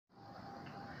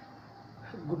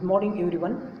Good morning,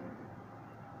 everyone.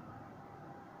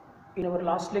 In our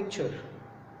last lecture,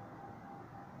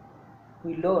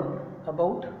 we learned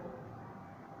about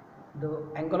the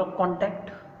angle of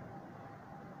contact,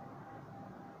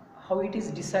 how it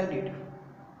is decided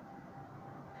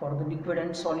for the liquid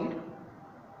and solid,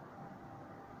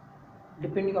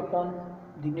 depending upon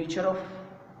the nature of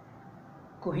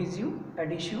cohesive,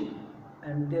 adhesive,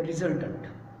 and their resultant.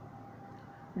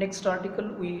 Next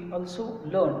article, we also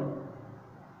learned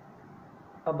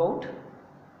about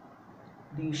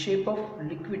the shape of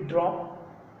liquid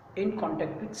drop in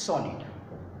contact with solid.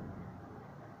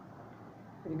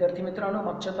 विद्यार्थी मित्रांनो,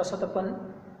 मागच्या तासात आपण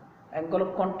angle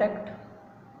of contact,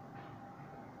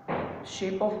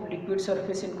 shape of liquid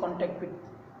surface in contact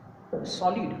with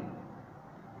solid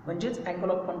म्हणजेच angle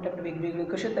of contact वेगवेगळे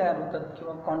कसे तयार होतात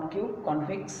किंवा कॉन्केव्ह,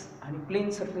 कॉन्व्हेक्स आणि प्लेन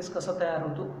सरफेस कसा तयार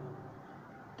होतो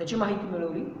त्याची माहिती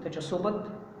मिळवली. त्याच्यासोबत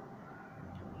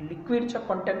लिक्विडच्या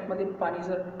कॉन्टॅक्टमध्ये पाणी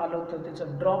जर आलं तर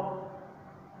त्याचं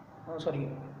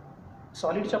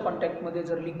सॉलिडच्या कॉन्टॅक्टमध्ये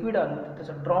जर लिक्विड आलं तर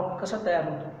त्याचा ड्रॉप कसा तयार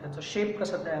होतो, त्याचा शेप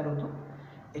कसा तयार होतो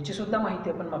याची सुद्धा माहिती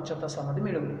आपण मागच्या तासामध्ये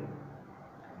मिळवली.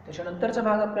 त्याच्यानंतरचा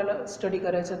भाग आपल्याला स्टडी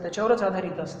करायचा त्याच्यावरच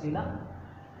आधारित असलेला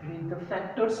the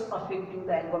factors affecting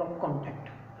the angle of contact.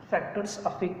 Factors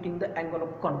affecting the angle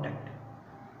of contact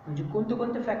म्हणजे कोणते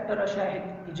कोणते फॅक्टर असे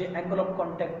आहेत की जे angle of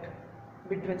contact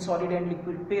between solid and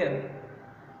liquid pair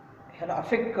ह्याला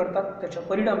अफेक्ट करतात, त्याचा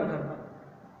परिणाम करतात.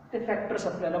 ते फॅक्टर्स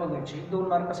आपल्याला बघायचे. 2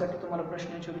 मार्कासाठी तुम्हाला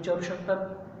प्रश्नाचे विचारू शकतात.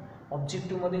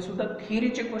 ऑब्जेक्टिव्हमध्ये सुद्धा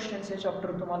थिअरीचे क्वेश्चन्स या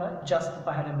चॅप्टर तुम्हाला जास्त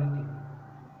पाहायला मिळतील.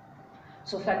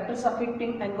 So factors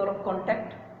affecting angle of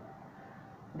contact,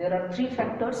 there are 3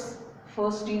 factors.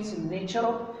 First is nature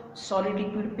of solid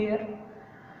liquid pair,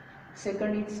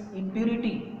 second is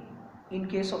impurity in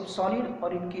case of solid or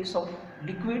in case of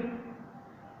liquid,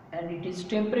 and it is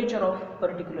temperature of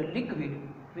particular liquid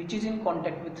which is in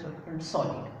contact with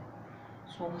solid.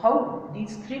 So how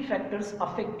these 3 factors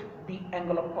affect the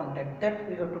angle of contact, that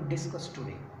we have to discuss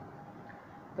today.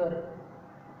 तर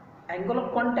angle of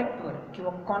contact वर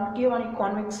किंवा concave आणि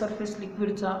convex surface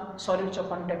लिक्विडचा सॉलिडच्या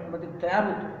कॉन्टॅक्टमध्ये तयार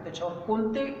होतो त्याच्यावर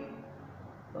कोणते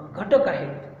घटक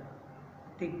आहेत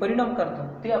ते परिणाम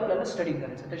करतात ते आपल्याला स्टडी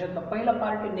करायचं. त्याच्यातला पहिला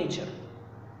पार्ट आहे नेचर.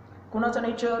 कुणाचं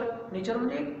नेचर? नेचर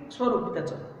म्हणजे स्वरूप,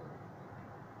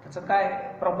 त्याचं काय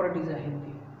प्रॉपर्टीज आहेत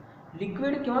ते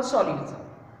लिक्विड किंवा सॉलिडचं.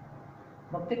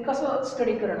 मग ते कसं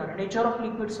स्टडी करणार? नेचर ऑफ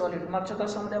लिक्विड सॉलिड मागच्या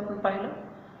तासामध्ये आपण पाहिलं.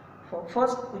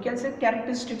 First we can say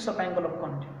characteristics of angle of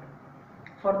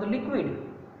contact for the liquid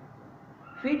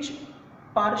which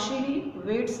partially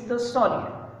weights the solid.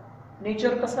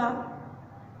 Nature कसा?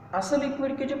 असं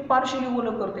लिक्विड की जे पार्शियली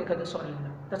ओलं करतं एखाद्या सॉलिडला,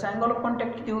 त्याचा अँगल ऑफ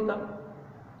कॉन्टॅक्ट किती होता?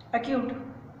 Acute.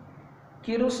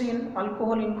 Kerosene,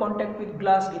 alcohol in contact with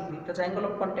glass घेतली, त्याचा अँगल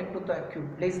ऑफ कॉन्टॅक्ट होतो अक्यूट,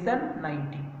 लेस दॅन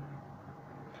 90.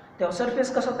 तेव्हा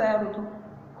सरफेस कसा तयार होतो?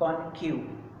 कॉन्केव्ह.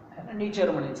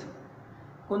 नेचर म्हणायचं.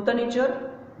 कोणतं nature?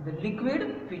 The liquid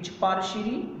which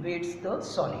partially weights the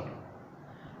solid.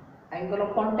 Angle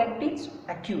of contact is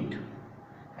acute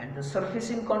and the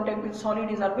surface in contact with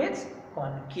solid is always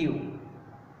concave.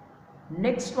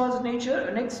 Next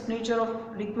nature of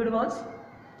liquid was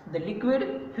the liquid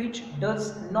which does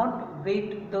not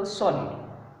weight the solid,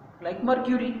 like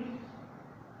mercury.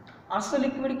 असं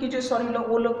liquid की जे सॉलिडला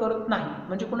ओलं करत नाही,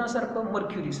 म्हणजे कुणासारखं?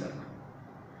 Mercury सारखं.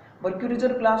 Mercury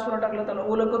जर ग्लासवर टाकलं त्याला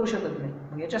ओलं करू शकत नाही.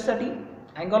 मग याच्यासाठी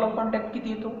अँगल ऑफ कॉन्टॅक्ट किती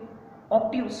येतो?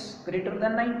 ऑप्टिव्स ग्रेटर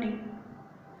दॅन 90.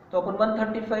 तो आपण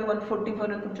 135 140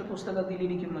 पर्यंत तुमच्या पुस्तकात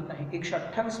दिलेली किंमत आहे.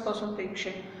 128 पासून ते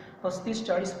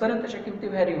 135-40 पर्यंतच्या किमती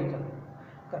व्हॅरी होतात,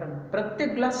 कारण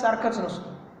प्रत्येक ग्लास सारखाच नसतो.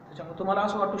 त्याच्यामुळे तुम्हाला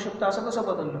असं वाटू शकतं असं कसं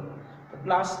बदललं, तर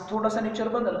ग्लास थोडासा नेचर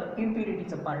बदलला,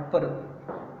 इम्प्युरिटीचा पार्ट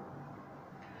परत.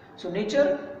 So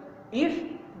nature, if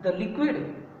the liquid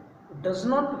does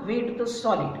not weight the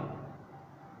solid,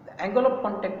 the angle of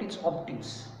contact is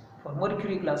ऑप्टिव्स for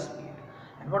mercury glass pair.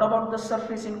 And what about the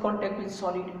surface in contact with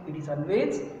solid? It is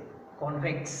always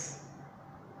convex.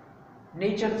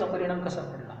 नेचरचा परिणाम कसा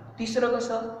पडला? तिसरं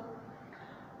कसं?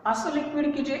 असं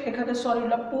liquid की जे एखाद्या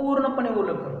सॉलिडला पूर्णपणे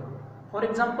ओलं करतं. For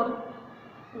example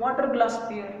water glass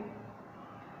pair.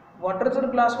 Water जर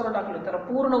ग्लासवर टाकलं तर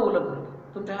पूर्ण ओलं करतं.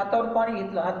 तुमच्या हातावर पाणी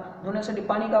घेतलं, हात धुण्यासाठी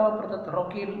पाणी का वापरतात?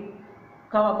 रॉकेल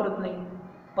का वापरत नाही?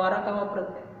 पारा का वापरत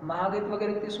नाही? महागेत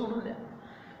वगैरे ते सोडून द्या,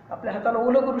 आपल्या हाताला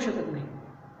ओलं करू शकत नाही,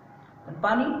 पण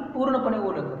पाणी पूर्णपणे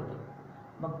ओलं करतं.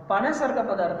 मग पाण्यासारखा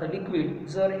पदार्थ लिक्विड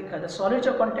जर एखाद्या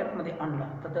सॉलिडच्या कॉन्टॅक्टमध्ये आणला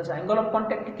तर त्याचा अँगल ऑफ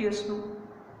कॉन्टॅक्ट किती असतो?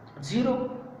 0.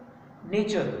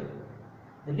 Nature,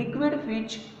 the liquid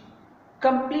which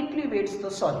completely weights the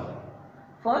solid.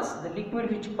 First, the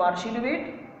liquid which partially weight,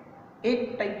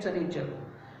 एक टाईपचं nature.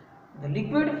 The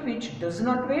liquid which does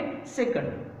not wet,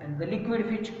 second, and the liquid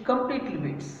which completely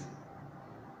wets.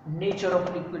 Nature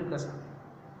of liquid कसा?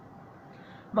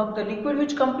 मग the liquid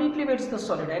which completely wets the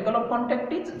solid, angle of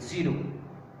contact is 0.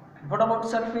 And what about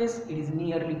surface? It is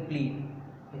nearly plane.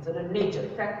 It's the nature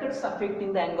factors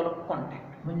affecting the angle of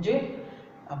contact. म्हणजे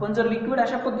आपण जर liquid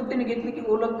अशा पद्धतीने घेतले की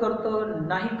ओलग करतं,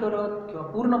 नाही करत किंवा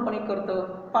पूर्णपणे करतं,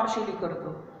 पार्शियली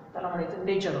करतं, त्याला म्हणायचं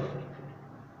नेचर ऑफ लिक्विड.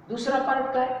 दुसरा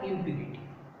पार्ट काय? Impurity.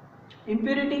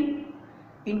 Impurity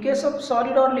in case of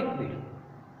solid or liquid.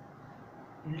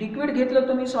 Liquid घेतलं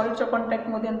तुम्ही सॉलिडच्या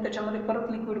कॉन्टॅक्टमध्ये आणि त्याच्यामध्ये परत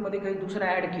लिक्विडमध्ये काही दुसरं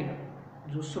ॲड केलं,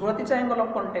 जो सुरुवातीचा अँगल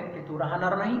ऑफ कॉन्टॅक्ट आहे तो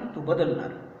राहणार नाही, तो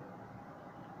बदलणार.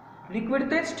 लिक्विड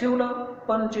तेच ठेवलं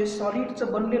पण जे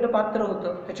सॉलिडचं बनलेलं पात्र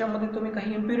होतं त्याच्यामध्ये तुम्ही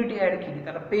काही इम्प्युरिटी ॲड केली,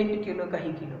 त्याला पेंट केलं,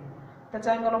 काही केलं,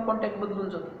 त्याचा अँगल ऑफ कॉन्टॅक्ट बदलून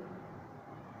जातो.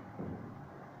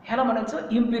 ह्याला म्हणायचं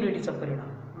इम्प्युरिटीचा परिणाम.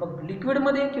 मग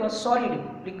लिक्विडमध्ये किंवा सॉलिड,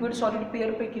 लिक्विड सॉलिड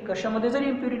पेअरपैकी कशामध्ये जरी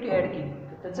इम्प्युरिटी ॲड केली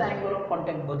तर त्याचा अँगल ऑफ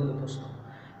कॉन्टॅक्ट बदलत असतो.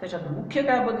 त्याच्यात मुख्य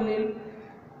काय बदलेल?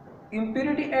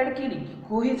 इम्प्युरिटी ॲड केली की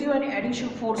कोहेजिव्ह आणि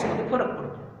ॲडिशिव्ह फोर्समध्ये फरक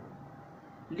पडतो.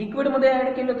 लिक्विडमध्ये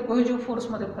ॲड केलं तर कोहेजिव्ह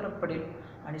फोर्समध्ये फरक पडेल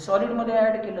आणि सॉलिडमध्ये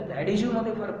ॲड केलं तर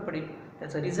ॲडिशिव्हमध्ये फरक पडेल,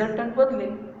 त्याचा रिझल्टंट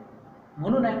बदलेल,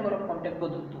 म्हणून अँगल ऑफ कॉन्टॅक्ट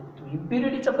बदलतो. तो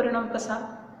इम्प्युरिटीचा परिणाम कसा?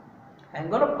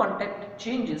 Angle of contact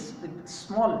changes with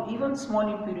small, even small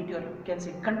impurity, or you can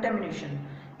say contamination,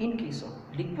 in case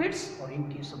of liquids or in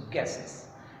case of gases.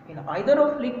 In either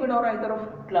of liquid or either of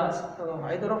glass,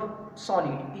 either of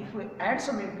solid, if we add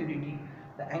some impurity,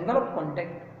 the angle of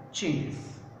contact changes.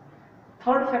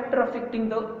 Third factor affecting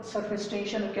the surface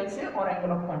tension, you can say, or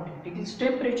angle of contact, it is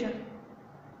temperature.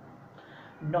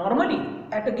 Normally,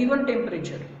 at a given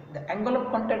temperature, the angle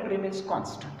of contact remains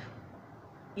constant.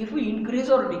 If we increase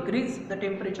or decrease the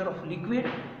temperature of liquid,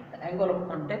 the angle of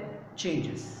contact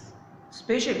changes.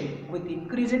 Especially with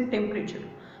increase in temperature,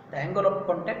 the angle of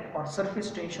contact or surface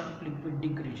tension of liquid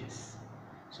decreases.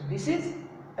 So this is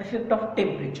effect of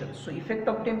temperature. So effect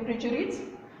of temperature is,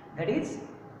 that is,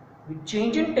 with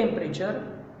change in temperature,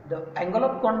 the angle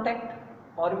of contact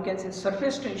or you can say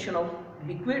surface tension of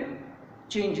liquid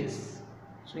changes.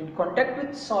 So in contact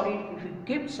with solid, if we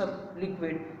keep some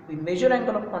liquid, we measure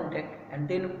angle of contact, and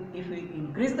then if we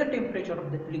increase the temperature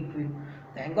of the liquid,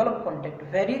 the angle of contact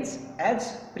varies as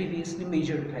previously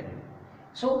measured value.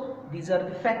 So these are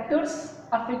the factors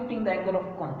affecting the angle of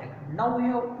contact. Now we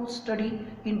have to study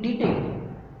in detail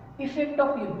effect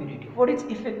of impurity. What is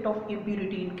effect of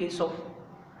impurity in case of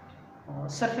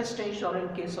surface tension or in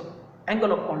case of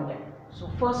angle of contact? So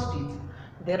first is,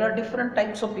 there are different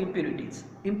types of impurities.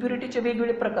 इम्प्युरिटीचे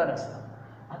वेगवेगळे प्रकार असतात.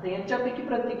 आता यांच्यापैकी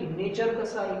प्रत्येकी nature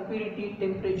कसा, impurity,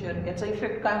 temperature, याचा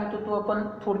effect काय होतो तो आपण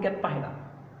थोडक्यात पाहिला.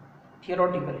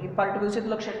 थिअरॉटिकल हे पार्ट व्यवस्थित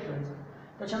लक्षात ठेवायचं.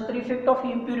 त्याच्यानंतर इफेक्ट ऑफ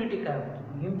इम्प्युरिटी काय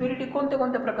होतो, इम्प्युरिटी कोणत्या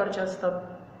कोणत्या प्रकारच्या असतात.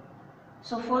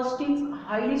 So first is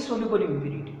highly soluble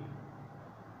impurity.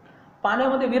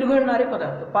 पाण्यामध्ये विरघळणारे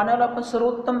पदार्थ, पाण्याला आपण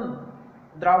सर्वोत्तम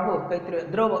काहीतरी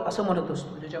द्रव असं म्हणत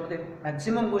असतो, ज्याच्यामध्ये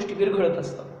मॅक्झिमम गोष्टी विरघळत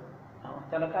असतात.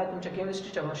 त्याला काय तुमच्या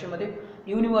केमिस्ट्रीच्या भाषेमध्ये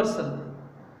युनिव्हर्सल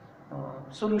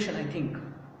सोल्युशन आय थिंक.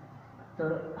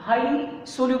 तर हायली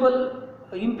सोल्युबल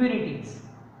इम्प्युरिटीज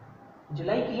म्हणजे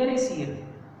लाईक NaCl,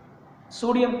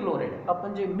 सोडियम क्लोराईड.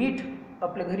 आपण जे मीठ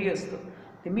आपल्या घरी असतं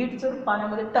ते मीठ जर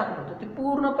पाण्यामध्ये टाकलं तर ते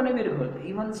पूर्णपणे विरघळतं.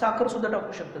 इव्हन साखर सुद्धा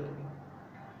टाकू शकता तुम्ही.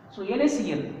 सो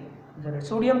NaCl जर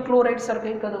सोडियम क्लोराईड सारखं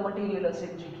एखादं मटेरियल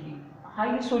असेल जे की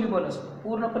हायली सोल्युबल असतं,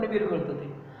 पूर्णपणे विरघळतं, ते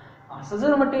असं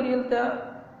जर मटेरियल त्या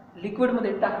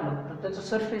लिक्विडमध्ये टाकलं तर त्याचं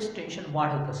सरफेस टेन्शन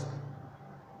वाढत असतं.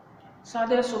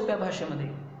 साध्या सोप्या भाषेमध्ये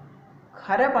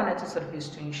खाऱ्या पाण्याचं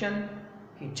सरफेस टेन्शन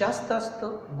हे जास्त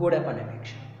असतं गोड्या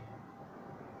पाण्यापेक्षा.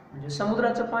 म्हणजे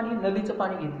समुद्राचं पाणी, नदीचं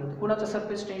पाणी घेतलं तर कुणाचं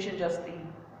सरफेस टेन्शन जास्त येईल?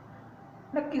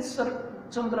 नक्कीच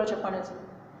समुद्राच्या पाण्याचं.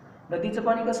 नदीचं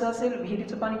पाणी कसं असेल,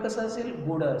 विहिरीचं पाणी कसं असेल,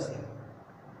 गोडं असेल,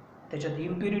 त्याच्यात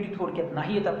इम्प्युरिटी थोडक्यात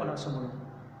नाही येत आपण असं म्हणू.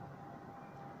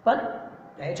 पण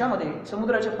ह्याच्यामध्ये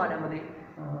समुद्राच्या पाण्यामध्ये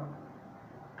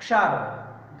क्षार,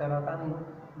 त्याला काय म्हणू,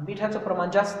 मिठाचं प्रमाण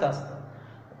जास्त असतं.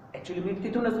 ॲक्च्युली मीठ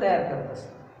तिथूनच तयार करत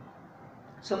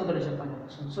असतं समुद्राच्या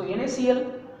पाण्यापासून. सो NaCl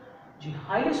जी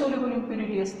हायली सोल्युबल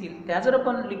इम्प्युरिटी असतील त्या जर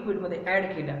आपण लिक्विडमध्ये ॲड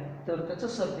केल्या तर त्याचं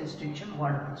सरफेस टेन्शन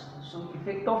वाढत असतं. So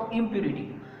effect of impurity,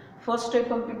 first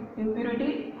type of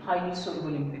impurity highly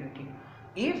soluble impurity.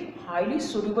 If highly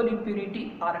soluble impurity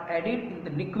R added in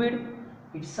the liquid,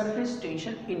 its surface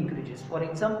tension increases. For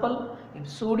example, if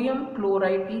sodium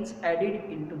chloride is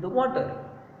added into the water,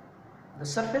 the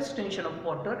surface tension of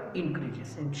water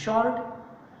increases. In short,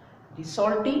 the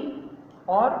salty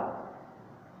or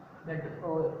that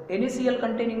NaCl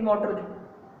containing water,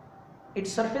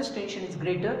 its surface tension is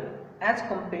greater as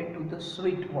compared to the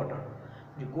sweet water.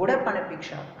 म्हणजे गोड्या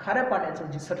पाण्यापेक्षा खाऱ्या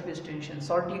पाण्याचं जे surface tension,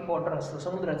 salty water असतं,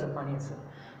 समुद्राचं पाणी असतं,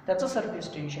 त्याचं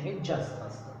सरफेस टेन्शन हे जास्त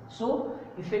असतं. सो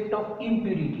इफेक्ट ऑफ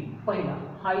इम्प्युरिटी, पहिला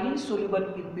हायली सोल्युबल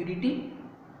इम्प्युरिटी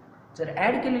जर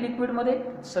ॲड केली लिक्विडमध्ये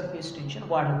सरफेस टेन्शन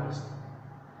वाढत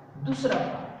असतं. दुसरा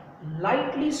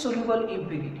लाईटली सोल्युबल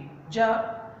इम्प्युरिटी, ज्या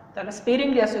त्याला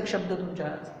स्पेरिंगली असा एक शब्द तुमच्या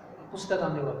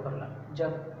पुस्तकामध्ये वापरला, ज्या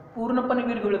पूर्णपणे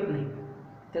विरघळत नाही,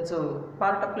 त्याचं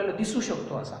पार्ट आपल्याला दिसू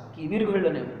शकतो असा की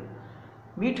विरघळलं नाही.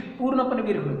 मीठ पूर्णपणे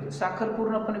विरघळतं, साखर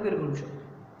पूर्णपणे विरघळू शकतो,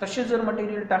 तसे जर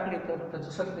मटेरियल टाकले तर त्याचं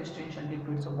सरफेस टेन्शन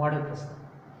लिक्विडचं वाढत असतं.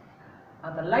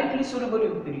 आता लाईटली सोल्युबल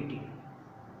इम्प्युरिटी,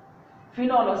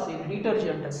 फिनॉल असेल,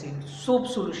 डिटर्जंट असेल, सोप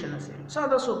सोल्युशन असेल,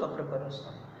 साधा सोपा प्रकार असतो.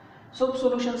 सोप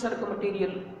सोल्युशन सारखं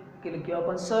मटेरियल केलं किंवा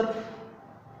आपण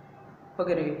सर्फ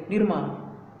वगैरे, निरमा,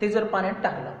 ते जर पाण्यात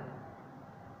टाकलं,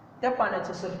 त्या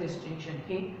पाण्याचं सरफेस टेन्शन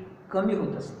हे कमी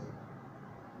होत असतं,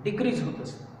 डिक्रीज होत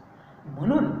असतं.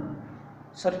 म्हणून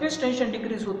सरफेस टेन्शन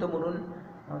डिक्रीज होतं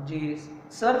म्हणून जे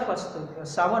सर्फ असतं किंवा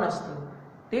साबण असतं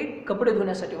ते कपडे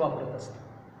धुण्यासाठी वापरत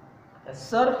असतं.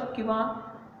 सर्फ किंवा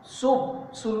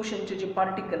सोप सोल्युशनचे जे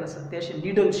पार्टिकल असतात ते असे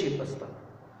निडल शेप असतात.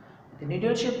 ते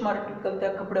निडल शेप पार्टिकल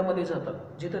त्या कपड्यामध्ये जातात.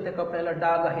 जिथं त्या कपड्याला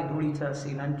डाग आहे, धुळीचा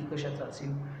असेल, आणखी कशाचा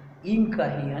असेल, इंक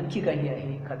आहे, आणखी काही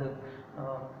आहे,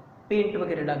 एखादं पेंट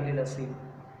वगैरे लागलेलं असेल,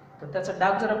 तर त्याचा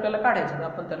डाग जर आपल्याला काढायचा तर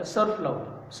आपण त्याला सर्फ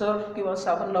लावतो. सर्फ किंवा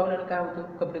साबण लावल्यानं काय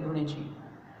होतं, कपडे धुण्याची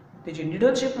ते जे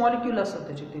निडल शेप मॉलिक्यूल असतात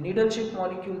त्याचे ते निडल शेप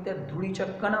मॉलिक्यूल त्या धुळीच्या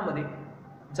कणामध्ये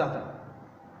जातात.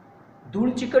 धूळ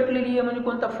चिकटलेली आहे म्हणजे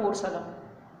कोणता फोर्स आला,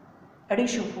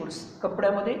 ॲडिशिव्ह फोर्स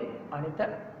कपड्यामध्ये आणि त्या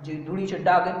जे धुळीचे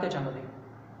डाग आहेत त्याच्यामध्ये.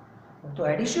 तो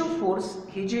ॲडिशिव्ह फोर्स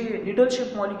हे जे निडल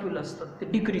शेप मॉलिक्यूल असतात ते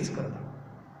डिक्रीज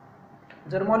करतात.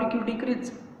 जर मॉलिक्यूल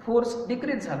डिक्रीज, फोर्स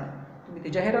डिक्रीज झाला, तुम्ही ते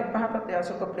जाहिरात पाहतात ते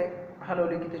असं कपडे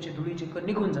हलवले की त्याचे धुळीचे कण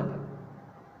निघून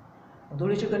जातात.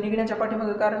 धुळीचे कण निघण्याच्या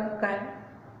पाठीमागे कारण काय,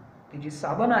 ते जे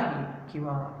साबण आहे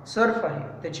किंवा सर्फ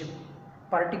आहे त्याचे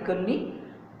पार्टिकलनी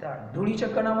त्या धुळीच्या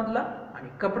कणामधला आणि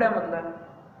कपड्यामधला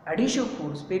ॲडिशिव्ह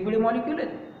फोर्स, वेगवेगळे मॉलिक्यूल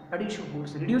आहेत, ॲडिशिव्ह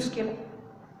फोर्स रिड्यूस केला.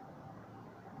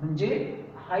 म्हणजे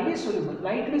हायली सोल्युबल,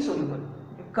 लाईटली सोल्युबल,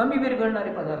 कमी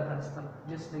विरघळणारे पदार्थ असतात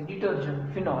जसे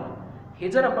डिटर्जंट, फिनॉल, हे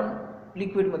जर आपण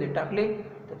लिक्विडमध्ये टाकले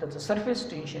तर त्याचं सरफेस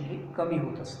टेन्शन हे कमी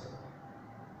होत असतं.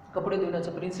 कपडे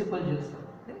धुण्याचं प्रिन्सिपल जे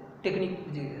असतं, टेक्निक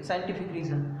जे सायंटिफिक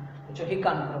रिझन त्याच्यावर हे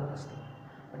काम करत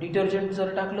असतं. डिटर्जंट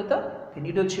जर टाकलं तर ते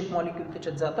निडल शेप मॉलिक्यूल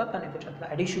त्याच्यात जातात आणि त्याच्यातला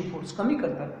ॲडिशिव्ह फोर्स कमी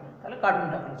करतात, त्याला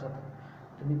काढून टाकलं जातं.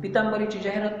 तुम्ही पितांबरीची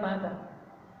जाहिरात पाहता,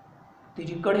 ती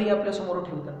जी कढई आपल्यासमोर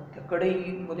ठेवतात, त्या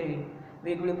कढईमध्ये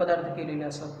वेगवेगळे पदार्थ केलेले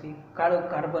असतात, ते काळं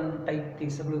कार्बन टाईप ते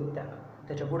सगळं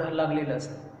त्याच्या बुडाला लागलेलं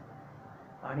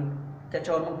असतं आणि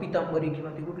त्याच्यावर मग पितांबरी किंवा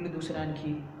ती कुठली दुसरी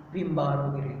आणखी विम बार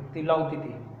वगैरे ते लावते.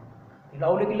 ते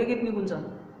लावले की लगेच निघून जातं.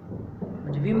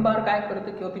 म्हणजे विम बार काय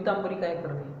करतं किंवा पितांबरी काय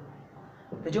करते,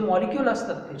 त्याचे मॉलिक्यूल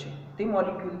असतात ते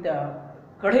मॉलिक्यूल त्या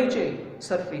कढईचे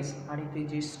सरफेस आणि ते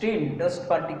जे स्टेन, डस्ट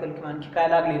पार्टिकल किंवा आणखी काय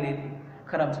लागलेले ते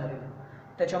खराब झालेले,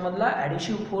 त्याच्यामधला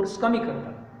ॲडिशिव्ह फोर्स कमी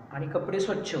करतात आणि कपडे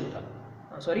स्वच्छ होतात,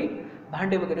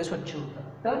 भांडे वगैरे स्वच्छ होतात.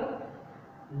 तर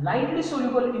लाईटली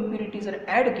सोल्युबल इम्प्युरिटी जर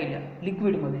ॲड केल्या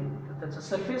लिक्विडमध्ये तर त्याचं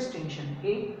सरफेस टेन्शन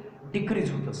हे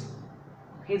डिक्रीज होत असतं.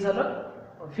 हे झालं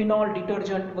फिनॉल,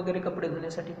 डिटर्जंट वगैरे कपडे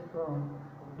धुण्यासाठी.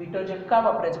 डिटर्जंट का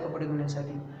वापरायचं कपडे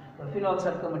धुण्यासाठी,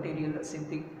 फिनॉलसारखं मटेरियल असेल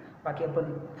ते बाकी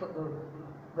आपण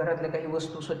घरातल्या काही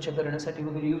वस्तू स्वच्छ करण्यासाठी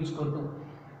वगैरे यूज करतो,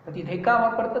 तर तिथे का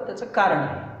वापरतात त्याचं कारण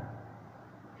आहे.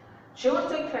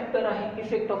 शेवटचा एक फॅक्टर आहे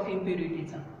effect of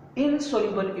इम्प्युरिटीचा,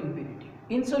 insoluble impurity.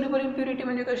 Insoluble impurity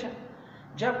म्हणजे कशा,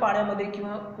 ज्या पाण्यामध्ये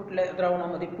किंवा कुठल्या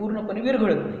द्रावणामध्ये पूर्णपणे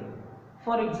विरघळत नाही.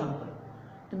 फॉर एक्झाम्पल,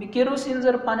 तुम्ही केरोसिन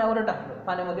जर पाण्यामध्ये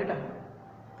टाकलं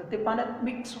तर ते पाण्यात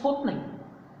मिक्स होत नाही,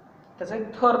 त्याचा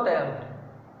एक थर तयार होतो.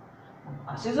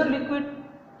 असे जर लिक्विड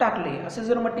टाकले, असे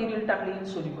जर मटेरियल टाकले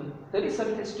इनसोल्युबल, तरी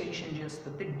सरफेस टेन्शन जे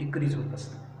असतं ते डिक्रीज होत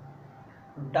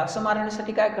असतं. डास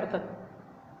मारण्यासाठी काय करतात,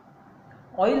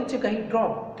 ऑइलचे काही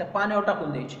ड्रॉप त्या पाण्यावर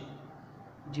टाकून द्यायचे,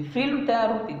 जी फिल्म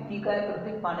तयार होते ती काय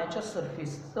करते, पाण्याच्या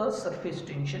सरफेसचं सरफेस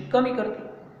टेन्शन कमी करते.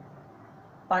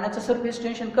 पाण्याचं सरफेस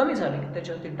टेन्शन कमी झालं की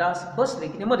त्याच्यावरती डास बसले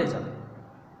की ते मध्ये जाते.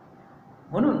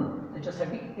 म्हणून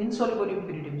त्याच्यासाठी इनसॉल्युबल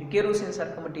इम्प्युरिटी म्हणजे केरोसिन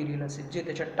सारखं मटेरियल असेल जे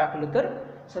त्याच्यात टाकलं तर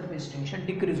सरफेस टेन्शन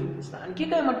डिक्रीज होत असतं. आणखी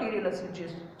काही मटेरियल असेल जे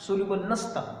सोल्युबल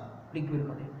नसतात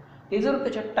लिक्विडमध्ये, ते जर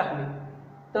त्याच्यात टाकले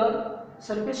तर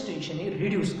सरफेस टेन्शन हे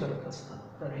रिड्यूस करत असतं.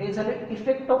 तर हे झाले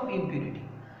इफेक्ट ऑफ इम्प्युरिटी.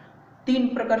 3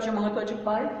 प्रकारचे महत्त्वाचे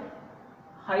पार्ट,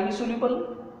 हायली सोल्युबल,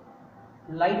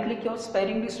 लाईटली किंवा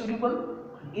स्पॅरिंगली सोल्युबल,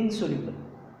 इनसोल्युबल.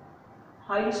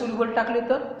 हायली सोल्युबल टाकले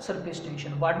तर सरफेस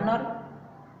टेन्शन वाढणार,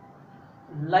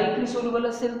 लाईटली सोल्युबल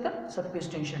असेल तर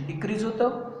सरफेस टेन्शन डिक्रीज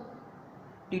होतं,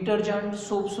 डिटर्जंट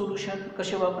सोप सोल्युशन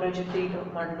कसे वापरायचे ते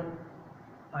इथं मांडलं,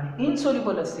 आणि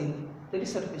इनसोल्युबल असेल तरी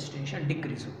सरफेस टेन्शन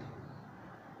डिक्रीज होतं.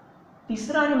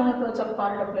 तिसरा आणि महत्त्वाचा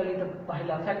पार्ट आपल्याला इथं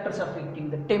पाहिला, factors affecting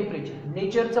the temperature.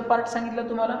 नेचरचा part सांगितलं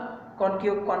तुम्हाला,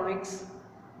 कॉन्केव्ह कॉन्व्हेक्स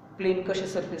प्लेन कसे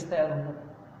सरफेस तयार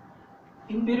होतात.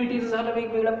 इम्प्युरिटीज झाला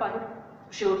वेगवेगळा पार्ट.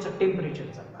 शेवटचा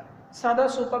टेम्परेचरचा पार्ट. साधा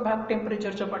सोपा भाग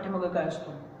टेम्परेचरच्या पाठीमागे काय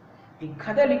असतो,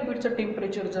 एखाद्या लिक्विडचं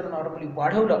टेम्परेचर जर नॉर्मली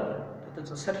वाढवलं तर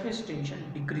त्याचं सरफेस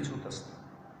टेन्शन डिक्रीज होत असतं.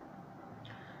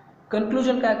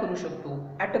 कन्क्लुजन काय करू शकतो,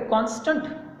 at a constant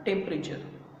temperature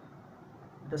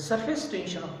the surface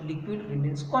tension off liquid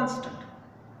remains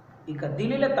constant. एका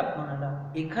दिलेल्या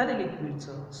तापमानाला एखाद्या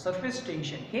लिक्विडचं सरफेस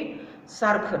टेन्शन हे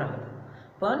सारखं राहतं,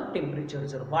 पण टेम्परेचर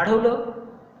जर वाढवलं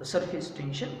तर सरफेस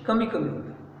टेन्शन कमी कमी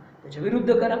होतं. त्याच्या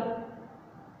विरुद्ध करा,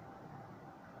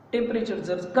 टेम्परेचर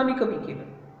जर कमी कमी केलं,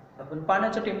 आपण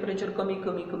पाण्याचं टेम्परेचर कमी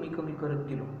कमी कमी कमी करत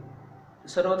गेलो,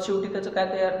 सर्वात शेवटी त्याचं काय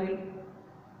तयार होईल,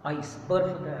 आईस,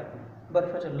 बर्फ तयार होईल.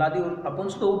 बर्फाच्या लादीवर आपण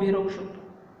सुद्धा उभी राहू शकतो.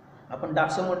 आपण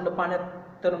डासं म्हटलं पाण्यात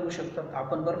तरंगू शकतात,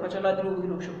 आपण बर्फाच्या लादीवर उभी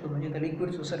राहू शकतो. म्हणजे त्या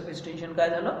लिक्विडचं सरफेस टेन्शन काय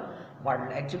झालं,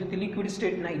 वाढलं. ॲक्च्युली ती लिक्विड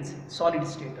स्टेट नाहीच, सॉलिड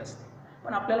स्टेट असते,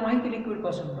 पण आपल्याला माहिती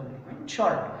लिक्विडपासून बनली.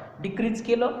 शॉर्ट डिक्रीज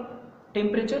केलं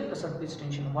टेम्परेचर तर सरफेस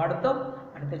टेन्शन वाढतं,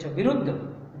 आणि त्याच्या विरुद्ध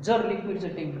जर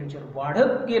लिक्विडचं टेम्परेचर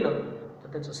वाढत गेलं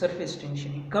तर त्याचं सरफेस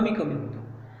टेन्शन कमी कमी होतं.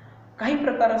 काही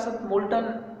प्रकार असतात, molten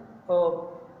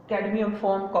cadmium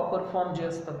form, copper form जे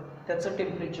असतात त्याचं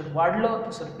टेम्परेचर वाढलं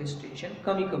तर सरफेस टेन्शन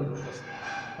कमी कमी होत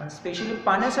असतं. पण स्पेशली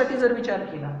पाण्यासाठी जर विचार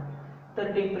केला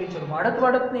तर टेम्परेचर वाढत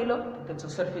वाढत नेलं तर त्याचं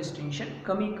सरफेस टेन्शन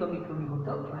कमी कमी कमी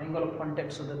होतं. अँगल ऑफ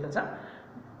कॉन्टॅक्ट सुद्धा त्याचा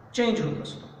चेंज होत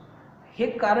असतो. हे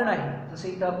कारण आहे. जसं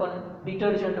इथं आपण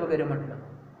डिटर्जंट वगैरे म्हटलं,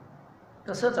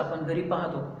 तसंच आपण घरी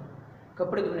पाहतो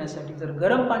कपडे धुण्यासाठी जर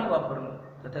गरम पाणी वापरलं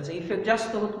तर त्याचा इफेक्ट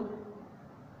जास्त होतो.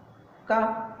 का,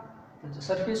 त्याचं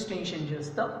सरफेस टेन्शन जे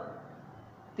असतं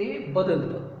ते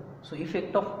बदलतं. So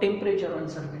effect of temperature on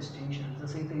surface tension,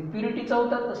 जसं इथे इम्प्युरिटीचा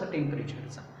होता तसं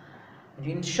टेम्परेचरचा.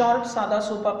 म्हणजे इन शॉर्ट साधा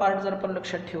सोपा पार्ट जर आपण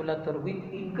लक्षात ठेवला तर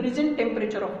with increasing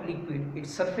temperature of liquid it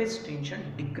surface tension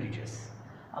decreases.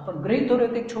 आपण गृहीत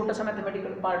धरूयात एक छोटासा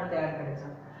मॅथमॅटिकल पार्ट तयार करायचा.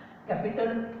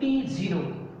 Capital T0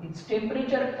 is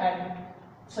temperature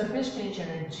at surface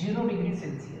tension at 0 degree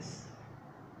Celsius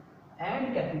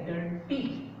and capital T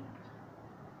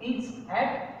is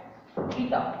at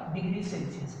theta degree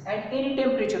Celsius at any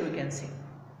temperature we can say.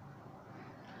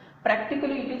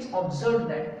 Practically it is observed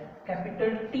that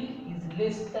capital T is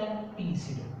less than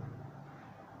T0.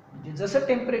 म्हणजे जसं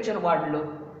temperature वाढलं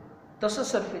तसं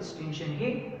surface tension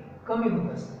हे कमी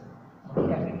होत असतं.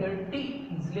 Capital T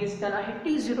is less than आहे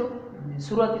T0. म्हणजे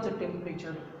सुरुवातीचं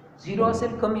टेम्परेचर 0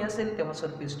 असेल, कमी असेल तेव्हा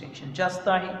सरफेस टेन्शन जास्त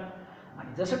आहे,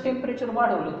 आणि जसं टेम्परेचर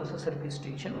वाढवलं तसं सरफेस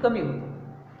टेन्शन कमी होतं.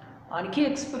 आणखी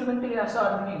एक्सपेरिमेंटली असं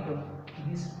आढळून येतं की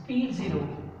दिस T0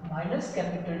 minus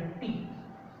capital T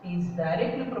is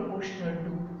directly proportional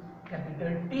to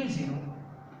capital T0.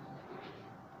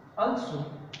 Also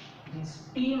this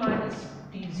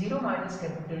T0 minus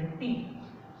capital T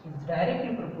is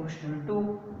directly proportional to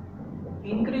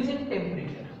increase in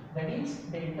temperature, that is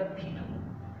delta theta,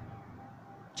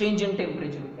 change in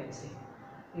temperature we can say.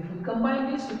 If we combine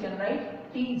this we can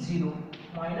write T0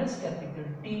 minus capital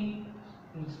T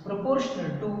is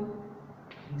proportional to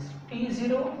this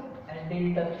T0 and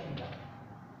delta theta.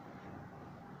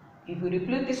 If we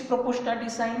replace this proportionality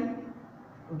sign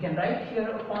we can write here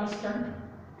a constant.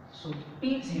 So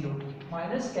T0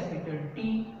 minus capital T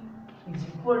is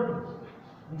equal to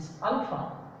this alpha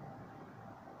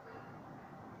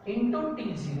into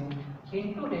T0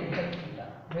 into delta theta,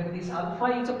 where this alpha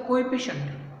is a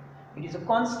coefficient. It is a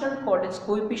constant called as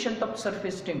coefficient of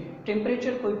surface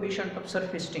temperature, coefficient of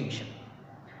surface tension.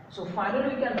 So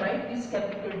finally we can write this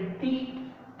capital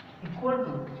T equal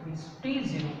to this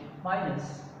T0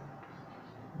 minus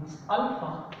this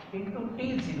alpha into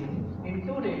T0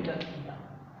 into delta theta.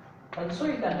 Also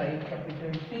you can write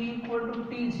capital T equal to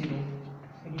T0,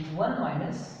 it is 1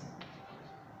 minus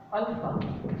alpha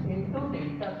into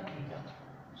delta theta.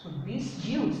 So this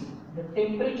gives the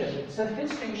temperature,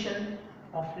 surface tension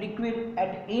of liquid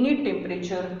at any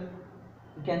temperature,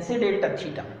 you can say delta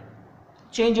theta.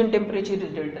 Change in temperature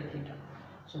is delta theta.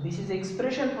 So this is the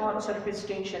expression for surface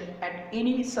tension at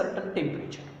any certain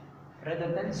temperature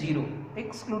rather than 0,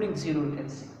 excluding 0 you can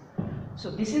say. So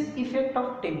this is effect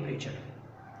of temperature.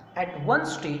 At one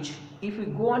stage, if we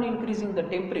go on increasing the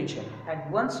temperature,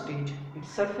 at one stage its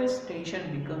surface tension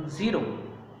becomes 0.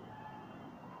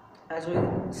 As we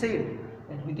said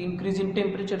that with increase in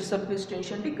temperature surface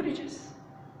tension decreases.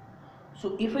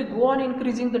 So if we go on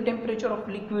increasing the temperature of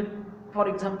liquid, for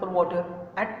example water,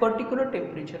 at particular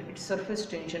temperature its surface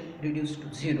tension reduced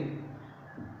to 0.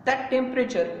 that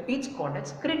temperature is called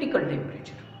as critical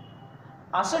temperature.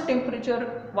 असं temperature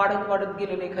वाढत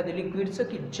गेलेलं एखाद्या लिक्विडचं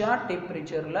की ज्या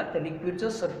टेम्परेचरला त्या लिक्विडचं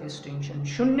surface tension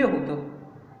 0 होतं,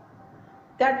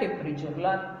 त्या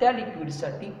टेम्परेचरला त्या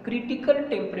लिक्विडसाठी क्रिटिकल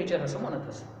टेम्परेचर असं म्हणत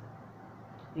असतं.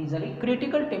 ही झाली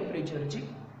critical टेम्परेचरची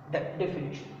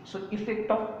definition. So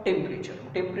effect of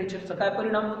टेम्परेचरचा काय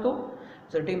परिणाम होतो?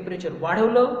 जर टेम्परेचर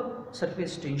वाढवलं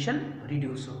सरफेस टेन्शन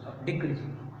रिड्यूस होतं, डिक्रीज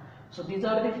होतं. So these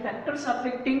R the factors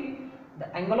affecting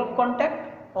the angle of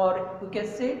contact और you can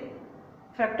say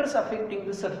factors affecting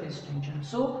the surface tension.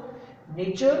 So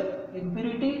nature,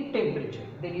 impurity, temperature,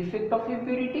 then effect of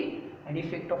impurity and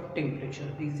effect of temperature.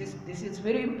 This is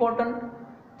very important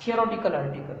theoretical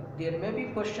article. There may be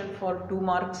question for 2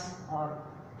 marks or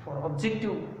for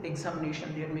objective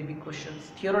examination there may be questions,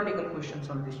 theoretical questions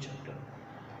on this chapter.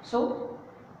 So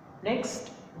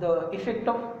next, the effect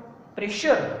of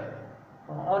pressure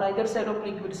on either side of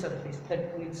liquid surface,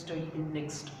 that we will study in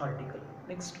next article,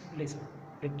 next lesson,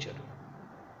 lecture.